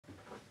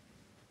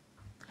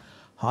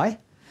Hi,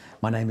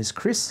 my name is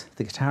Chris,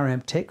 the Guitar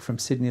Amp Tech from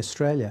Sydney,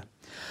 Australia.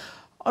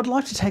 I'd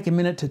like to take a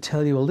minute to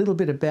tell you a little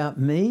bit about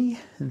me,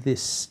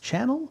 this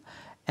channel,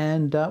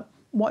 and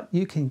what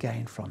you can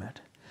gain from it.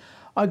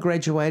 I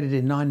graduated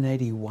in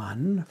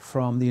 1981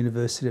 from the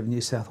University of New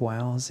South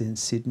Wales in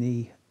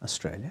Sydney,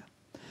 Australia,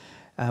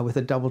 with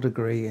a double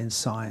degree in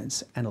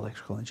science and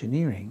electrical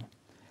engineering.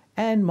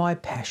 And my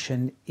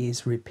passion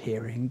is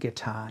repairing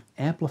guitar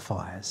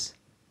amplifiers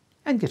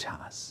and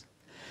guitars.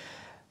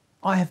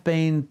 I have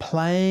been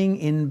playing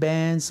in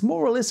bands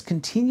more or less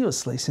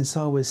continuously since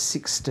I was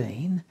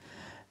 16,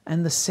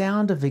 and the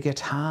sound of a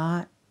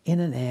guitar in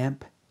an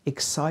amp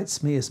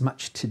excites me as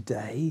much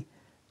today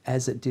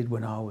as it did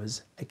when I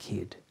was a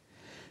kid.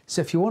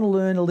 So if you want to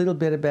learn a little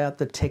bit about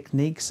the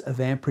techniques of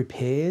amp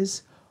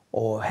repairs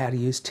or how to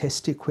use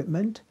test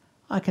equipment,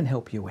 I can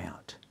help you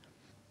out.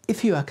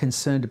 If you are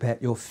concerned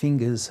about your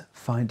fingers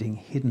finding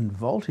hidden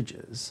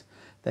voltages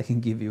that can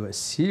give you a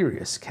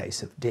serious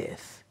case of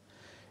death,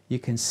 you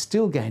can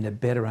still gain a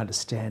better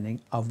understanding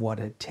of what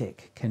a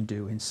tech can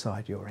do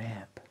inside your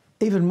amp.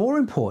 Even more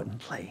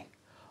importantly,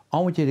 I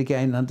want you to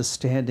gain an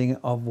understanding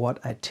of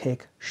what a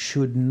tech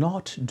should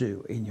not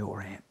do in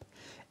your amp,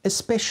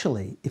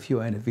 especially if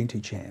you own a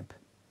vintage amp.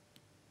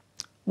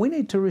 We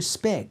need to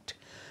respect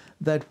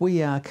that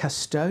we are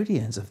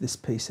custodians of this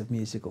piece of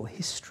musical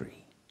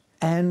history.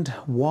 And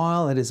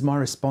while it is my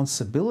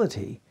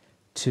responsibility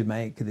to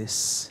make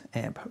this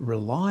amp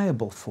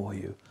reliable for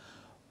you,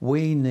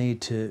 we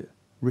need to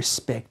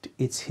respect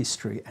its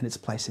history and its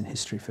place in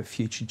history for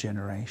future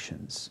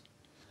generations.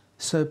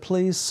 So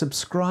please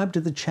subscribe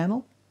to the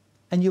channel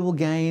and you will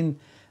gain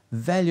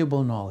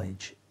valuable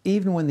knowledge.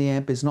 Even when the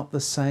amp is not the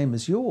same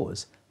as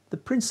yours, the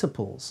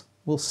principles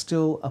will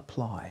still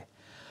apply.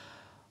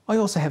 I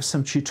also have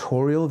some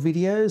tutorial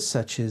videos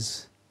such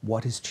as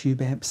what is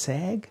tube amp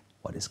sag,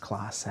 what is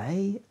Class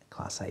A,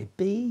 Class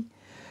AB.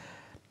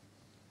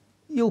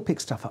 You'll pick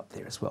stuff up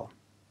there as well.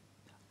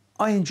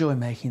 I enjoy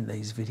making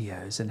these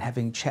videos and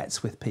having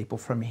chats with people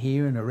from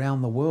here and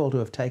around the world who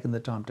have taken the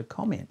time to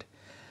comment.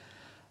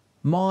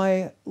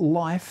 My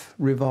life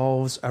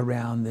revolves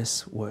around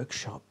this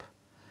workshop,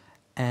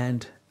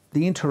 and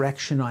the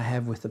interaction I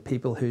have with the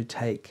people who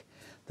take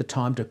the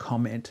time to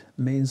comment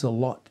means a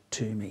lot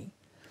to me.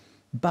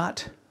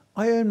 But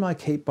I earn my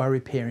keep by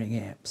repairing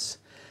amps,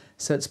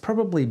 so it's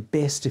probably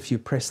best if you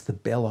press the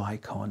bell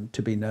icon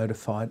to be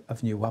notified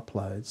of new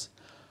uploads.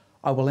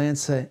 I will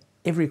answer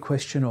every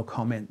question or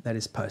comment that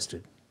is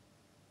posted.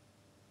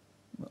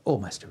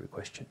 Almost every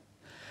question.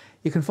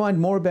 You can find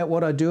more about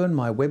what I do on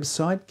my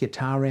website,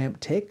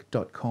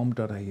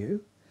 guitaramptech.com.au.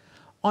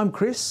 I'm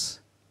Chris,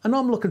 and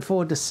I'm looking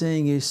forward to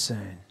seeing you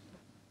soon.